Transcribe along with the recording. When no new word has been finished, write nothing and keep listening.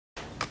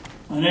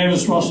My name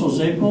is Russell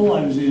Zapel.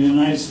 I was in the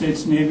United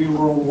States Navy,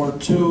 World War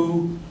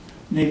II,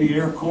 Navy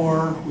Air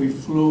Corps. We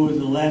flew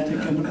the Atlantic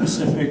and the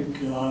Pacific,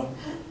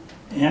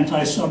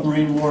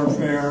 anti-submarine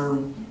warfare,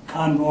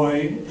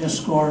 convoy,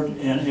 escort,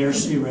 and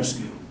air-sea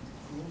rescue.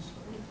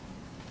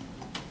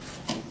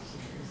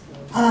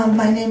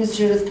 My name is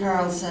Judith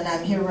Carlson.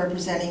 I'm here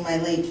representing my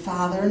late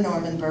father,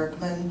 Norman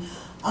Berkman.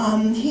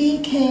 He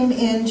came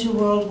into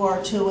World War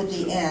II at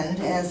the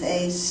end as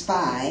a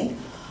spy,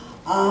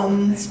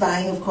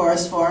 spying, of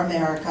course, for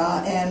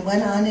America, and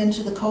went on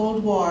into the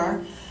Cold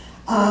War,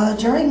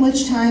 during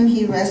which time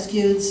he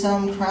rescued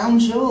some crown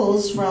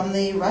jewels from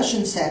the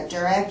Russian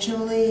sector,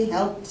 actually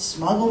helped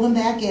smuggle them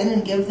back in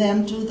and give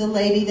them to the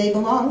lady they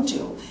belonged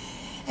to.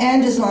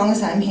 And as long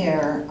as I'm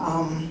here,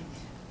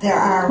 there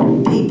are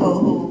people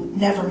who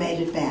never made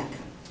it back.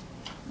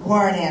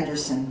 Warren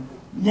Anderson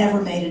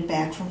never made it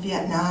back from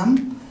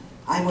Vietnam.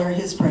 I wear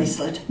his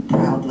bracelet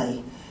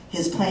proudly.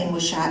 His plane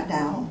was shot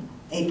down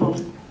April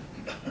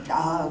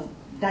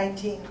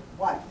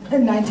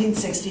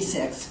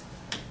 1966.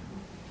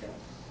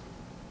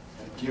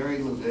 Jerry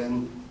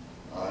Levin,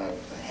 a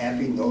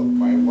happy note,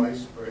 my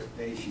wife's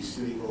birthday, she's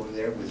sitting over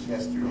there, was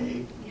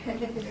yesterday,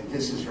 and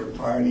this is her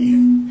party.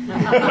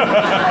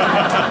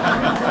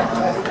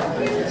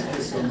 Just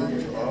to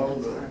salute all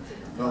the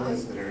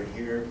fellas that are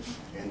here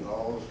and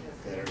all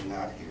that are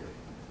not here.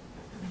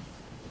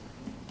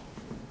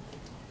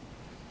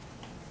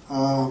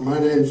 My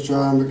name's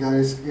John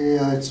McGeisky.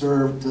 I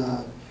served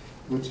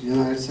with the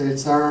United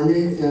States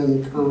Army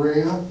in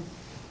Korea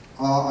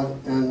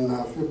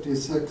in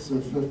 56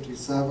 and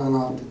 57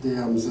 out to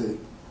DMZ.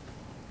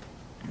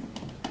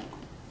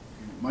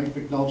 Mike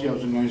McNulty, I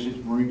was in the United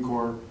States Marine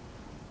Corps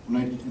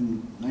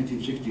in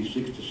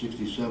 1966 to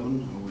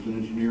 67. I was an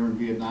engineer in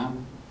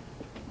Vietnam.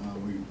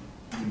 We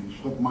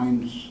swept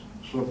mines,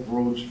 swept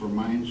roads for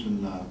mines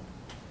and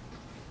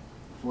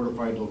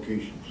fortified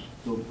locations,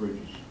 built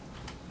bridges.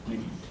 Thank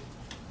you.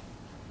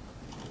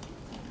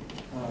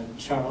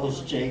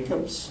 Charles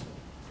Jacobs.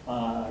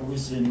 I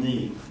was in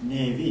the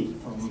Navy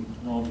from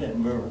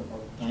November of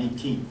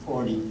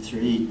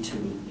 1943 to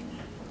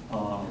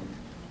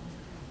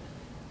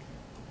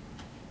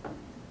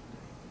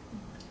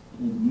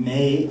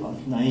May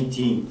of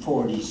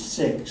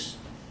 1946.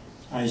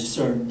 I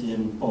served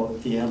in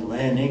both the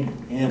Atlantic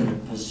and the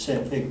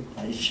Pacific.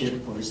 My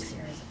ship was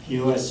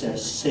USS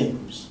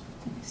Sims.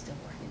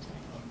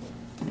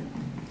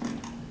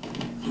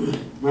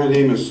 My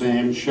name is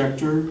Sam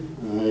Schechter.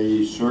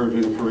 I served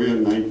in Korea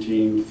in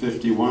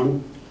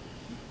 1951.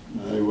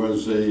 I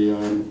was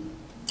a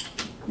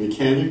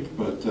mechanic,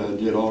 but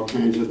did all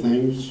kinds of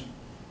things.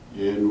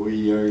 And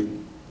we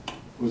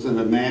was in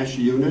a MASH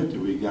unit.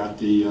 We got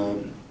the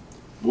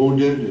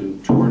wounded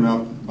and torn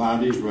up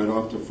bodies right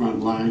off the front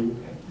line.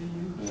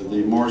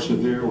 The more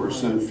severe were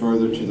sent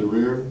further to the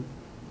rear.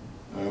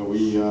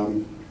 We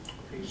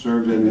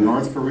served in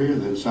North Korea,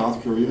 then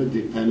South Korea,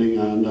 depending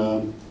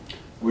on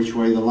which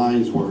way the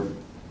lines were.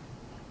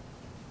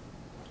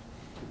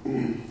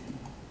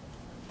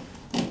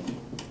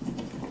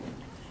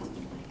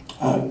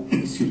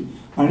 Excuse me.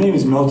 My name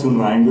is Milton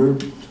Langer.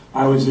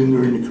 I was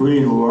during the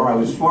Korean War. I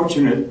was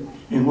fortunate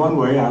in one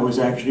way. I was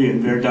actually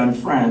in Verdun,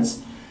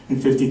 France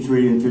in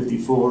 53 and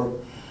 54.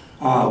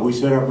 We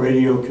set up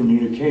radio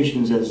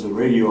communications as a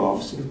radio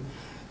officer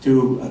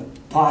to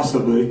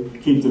possibly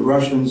keep the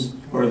Russians,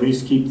 or at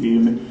least keep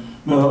the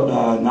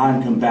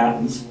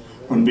non-combatants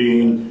from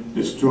being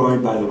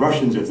destroyed by the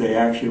Russians if they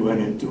actually went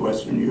into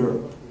Western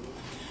Europe.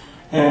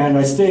 And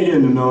I stayed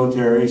in the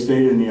military,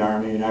 stayed in the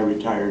Army, and I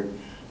retired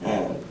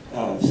a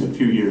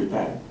few years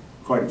back,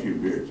 quite a few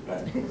years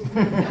back.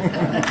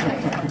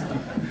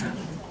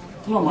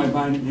 Hello, my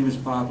name is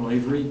Bob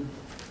Lavery.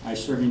 I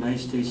served in the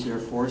United States Air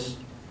Force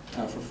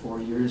for 4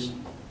 years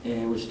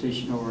and was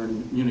stationed over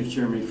in Munich,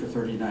 Germany for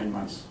 39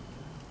 months.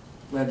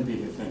 Glad to be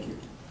here, thank you.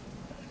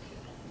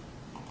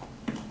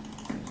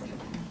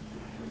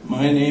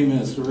 My name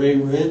is Ray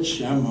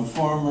Rich. I'm a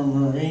former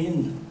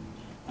Marine.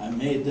 I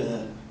made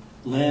the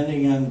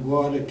landing on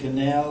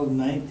Guadalcanal in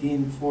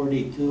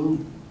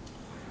 1942,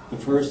 the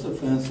first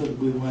offensive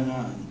we went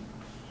on.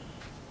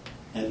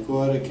 At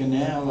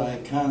Guadalcanal, I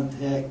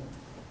contracted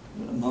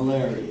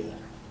malaria,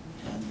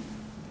 and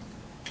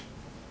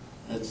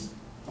that's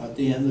about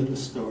the end of the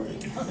story.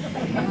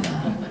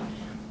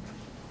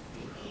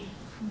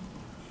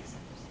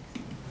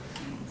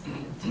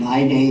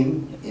 My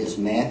name is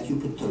Matthew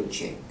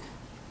Patuchik.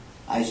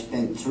 I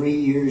spent 3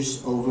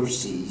 years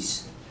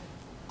overseas.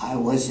 I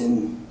was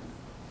in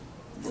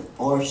the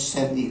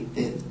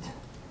 475th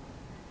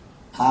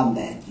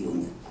Combat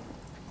Unit.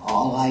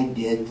 All I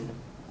did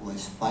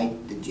was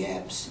fight the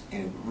Japs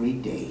every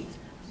day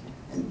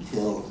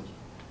until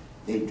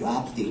they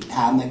dropped the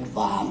atomic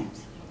bomb,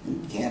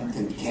 and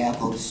Captain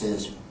Campbell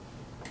says,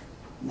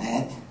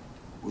 "Matt,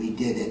 we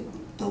did it.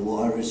 The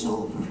war is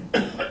over."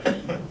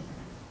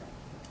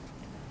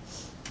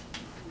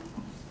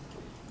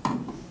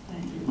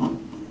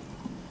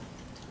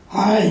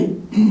 Hi,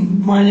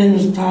 my name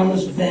is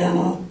Thomas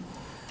Vanna.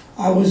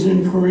 I was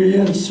in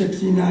Korea in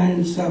 69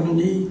 and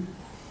 70.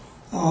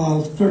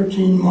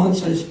 13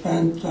 months I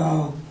spent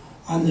on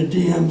the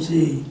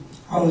DMZ.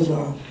 I was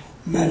a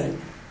medic.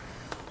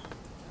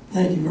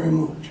 Thank you very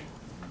much.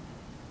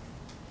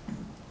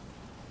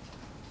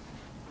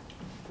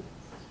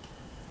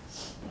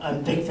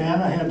 I'm Dick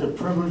Fan. I had the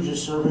privilege of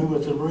serving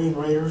with the Marine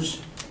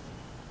Raiders.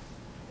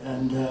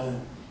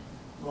 And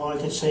all I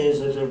can say is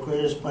that they're the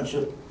greatest bunch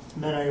of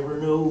men I ever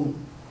knew.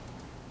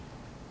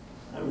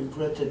 I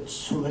regret that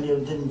so many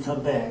of them didn't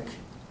come back.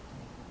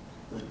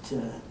 But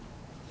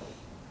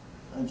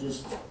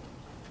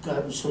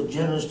God was so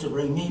generous to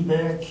bring me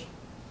back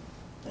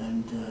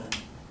and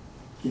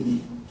give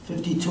me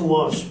 52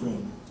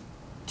 offspring,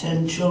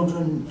 10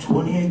 children,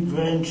 28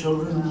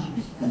 grandchildren,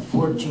 and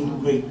 14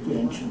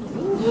 great-grandchildren.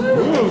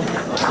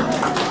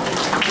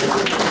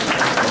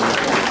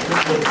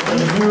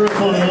 The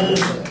miracle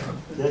is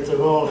that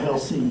they're all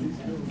healthy,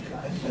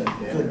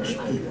 good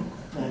people.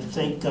 And I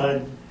thank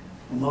God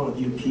and all of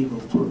you people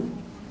for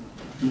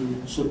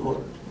your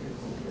support.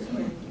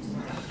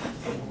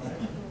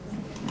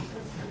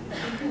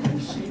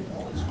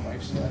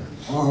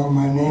 Hello,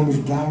 my name is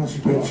Donald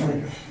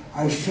Spitzer.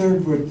 I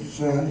served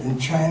in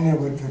China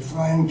with the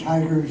Flying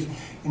Tigers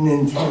in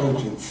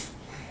intelligence.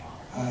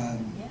 That's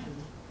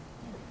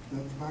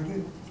about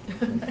it.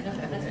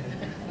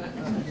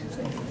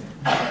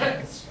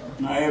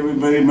 Hi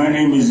everybody, my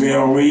name is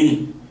Al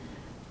Lee.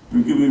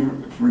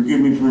 Forgive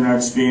me for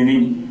not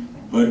standing,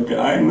 but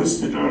I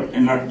enlisted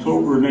in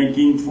October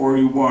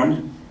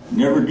 1941.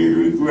 Never did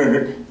regret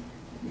it.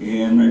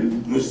 And I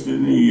enlisted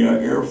in the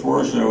Air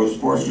Force. I was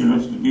fortunate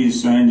enough to be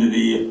assigned to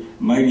the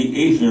mighty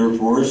 8th Air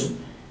Force,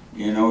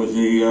 and I was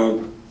a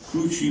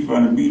crew chief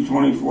on a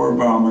B-24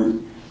 bomber.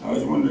 I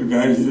was one of the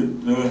guys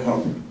that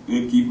helped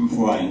keep them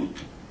flying.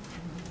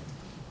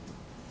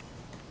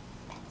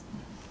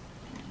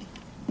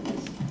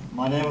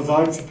 My name is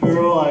Art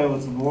Shapiro. I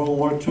was in World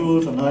War II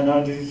at the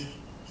 990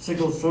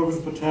 Signal Service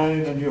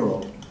Battalion in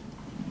Europe.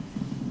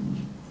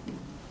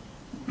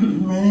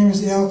 My name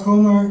is Al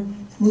Komar.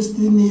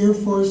 Enlisted in the Air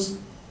Force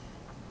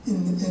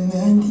in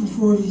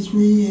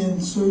 1943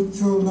 and served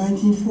until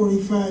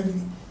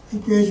 1945. I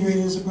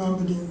graduated as a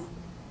bombardier.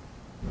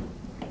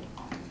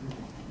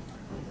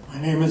 My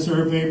name is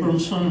Irv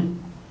Abramson.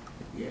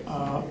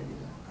 I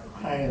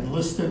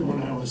enlisted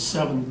when I was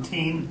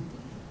 17.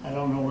 I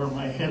don't know where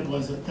my head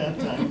was at that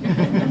time.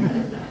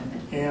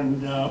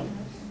 And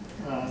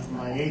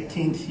my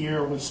 18th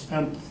year was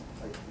spent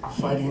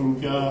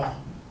fighting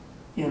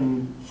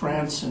in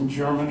France and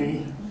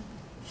Germany.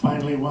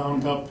 Finally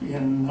wound up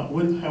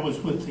I was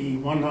with the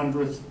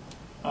 100th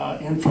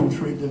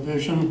Infantry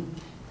Division.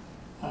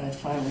 I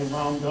finally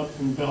wound up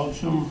in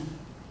Belgium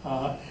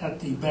at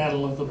the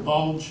Battle of the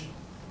Bulge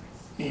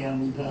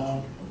and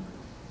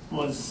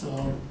was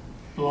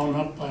blown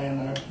up by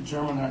a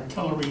German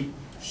artillery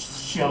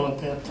shell at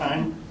that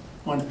time.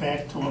 Went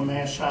back to a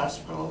MASH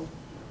hospital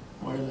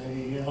where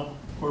they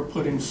were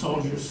putting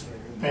soldiers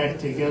back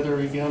together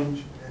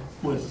again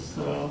with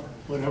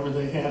whatever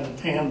they had at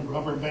hand,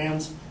 rubber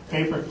bands,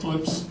 paper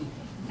clips,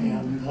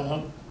 and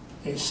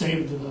they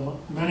saved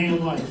many a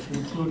life,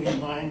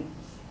 including mine.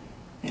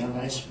 And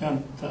I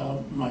spent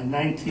my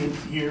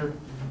 19th year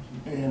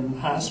in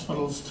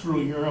hospitals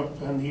through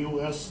Europe and the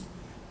U.S.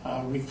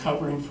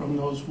 Recovering from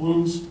those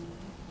wounds.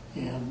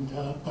 And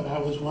but I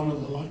was one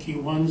of the lucky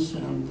ones,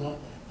 and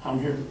I'm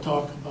here to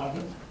talk about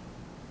it.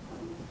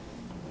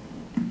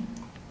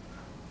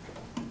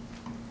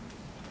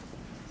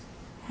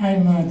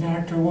 I'm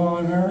Dr.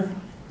 Walliger.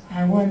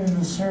 I went in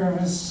the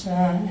service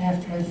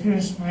after I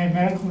finished my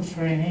medical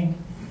training,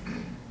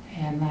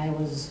 and I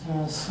was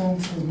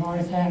sent to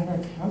North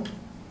Africa.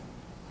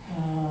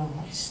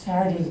 I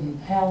started in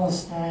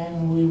Palestine,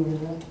 and we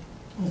were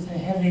with a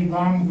heavy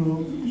bomb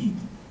group,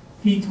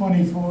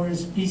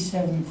 B-24s,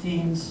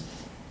 B-17s,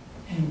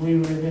 and we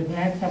were the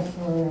backup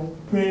for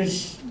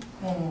British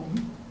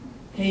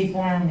 8th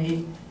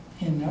Army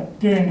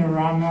during the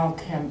Rommel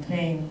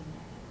campaign.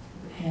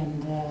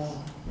 And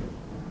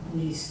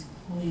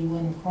we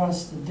went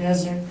across the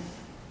desert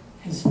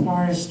as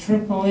far as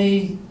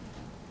Tripoli,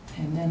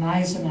 and then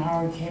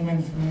Eisenhower came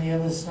in from the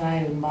other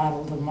side and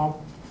bottled them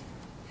up,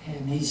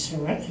 and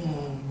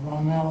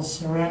Rommel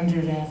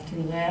surrendered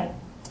after that.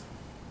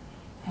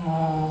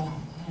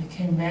 I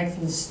came back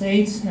to the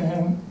States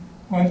and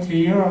went to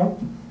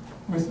Europe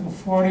with the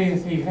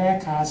 40th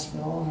Evac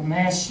Hospital, a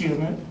MASH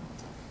unit,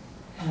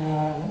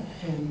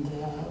 and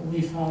we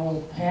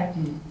followed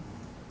Patton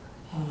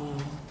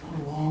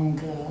along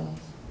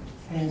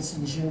France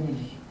and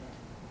Germany.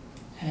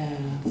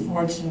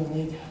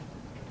 Fortunately,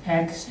 got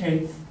back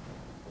safe,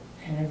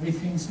 and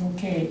everything's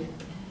okay.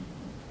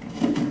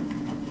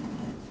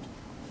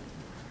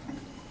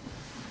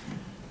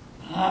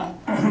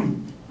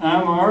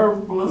 I'm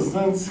Irv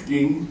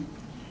Blazinski.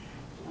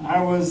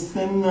 I was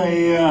in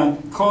the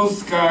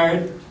Coast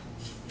Guard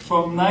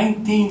from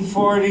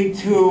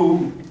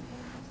 1942,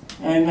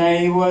 and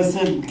I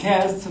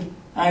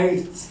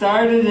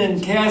started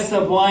in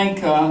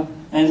Casablanca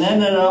and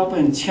ended up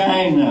in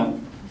China.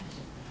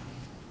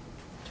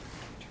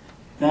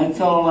 That's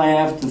all I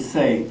have to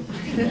say.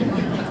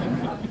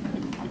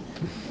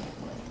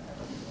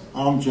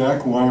 I'm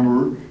Jack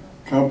Weimer,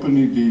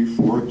 Company D,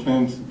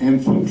 410th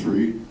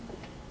Infantry,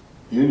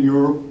 in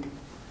Europe.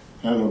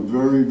 Had a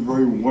very,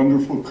 very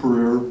wonderful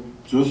career,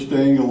 just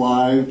staying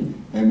alive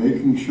and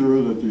making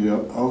sure that the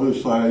other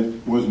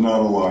side was not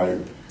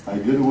alive. I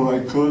did what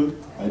I could,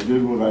 I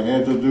did what I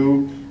had to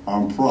do.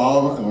 I'm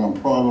proud, and I'm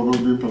proud of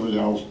everybody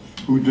else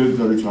who did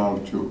their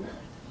job too.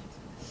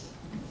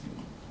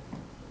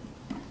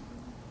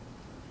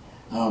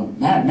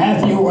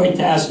 Matthew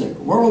Wojtasek,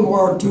 World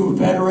War II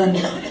veteran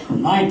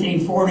from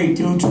 1942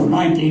 to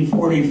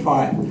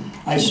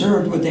 1945. I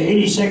served with the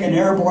 82nd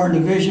Airborne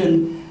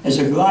Division as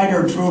a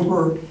glider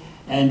trooper,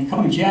 and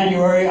come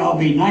January, I'll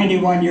be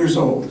 91 years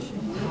old.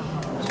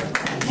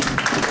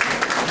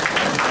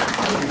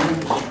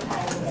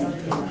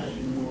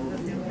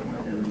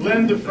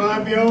 Len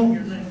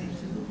DeFabio,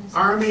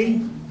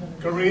 Army,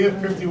 Korea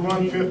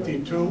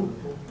 51-52,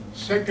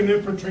 2nd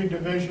Infantry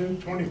Division,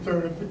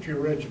 23rd Infantry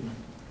Regiment.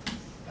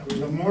 I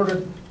was a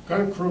mortar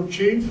gun crew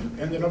chief,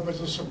 ended up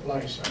as a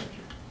supply sergeant.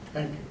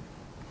 Thank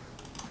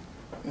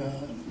you.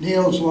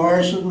 Niels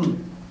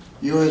Larson,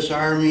 U.S.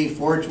 Army,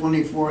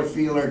 424th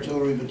Field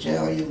Artillery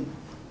Battalion,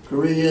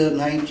 Korea,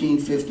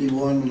 1951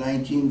 to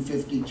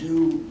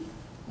 1952,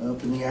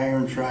 up in the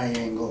Iron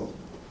Triangle.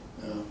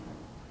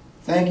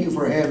 Thank you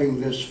for having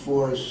this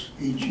for us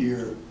each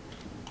year.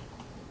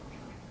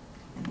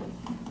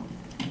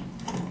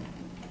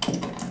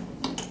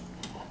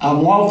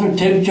 I'm Walter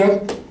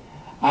Timchuk.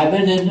 I've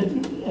been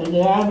in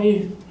the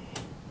Army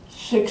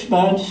 6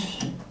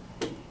 months,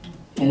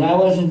 and I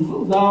was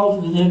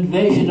involved in the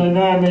invasion of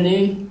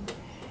Normandy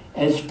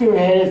and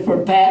spearheaded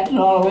for Patton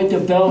all the way to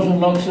Belgium,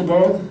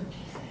 Luxembourg.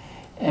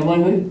 And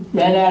when we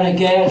ran out of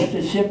gas,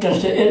 they shipped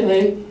us to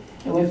Italy,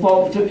 and we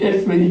fought with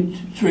infantry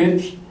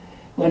troops.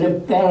 When the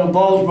Battle of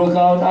Bulge broke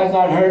out, I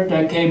got hurt and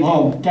I came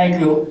home.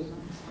 Thank you.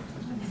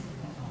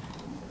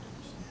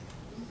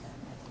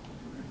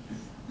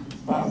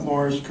 Bob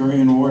Morris,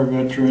 Korean War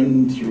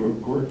veteran through a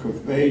work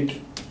of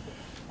fate.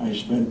 I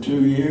spent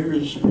 2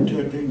 years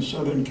protecting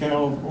Southern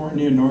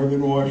California,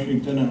 Northern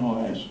Washington, and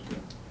Alaska.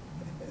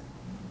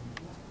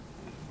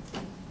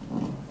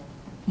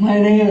 My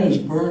name is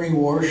Bernie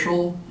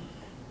Warshall.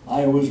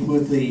 I was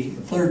with the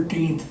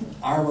 13th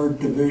Armored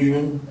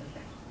Division.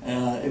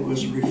 It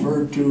was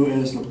referred to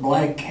as the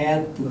Black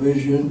Cat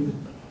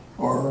Division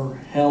or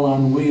Hell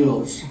on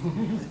Wheels.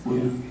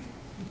 We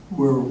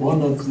were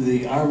one of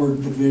the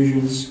armored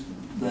divisions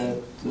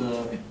that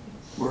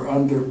were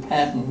under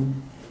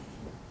Patton.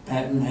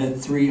 Patton had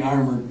 3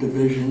 armored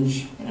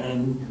divisions,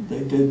 and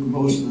they did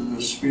most of the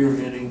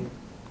spearheading.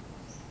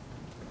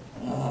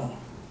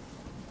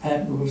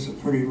 Patton was a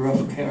pretty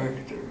rough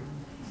character.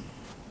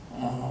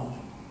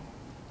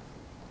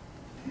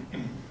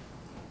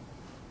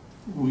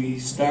 We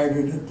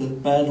started at the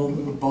Battle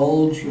of the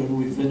Bulge, and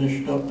we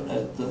finished up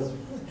at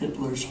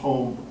Hitler's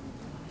home.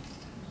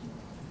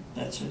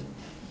 That's it.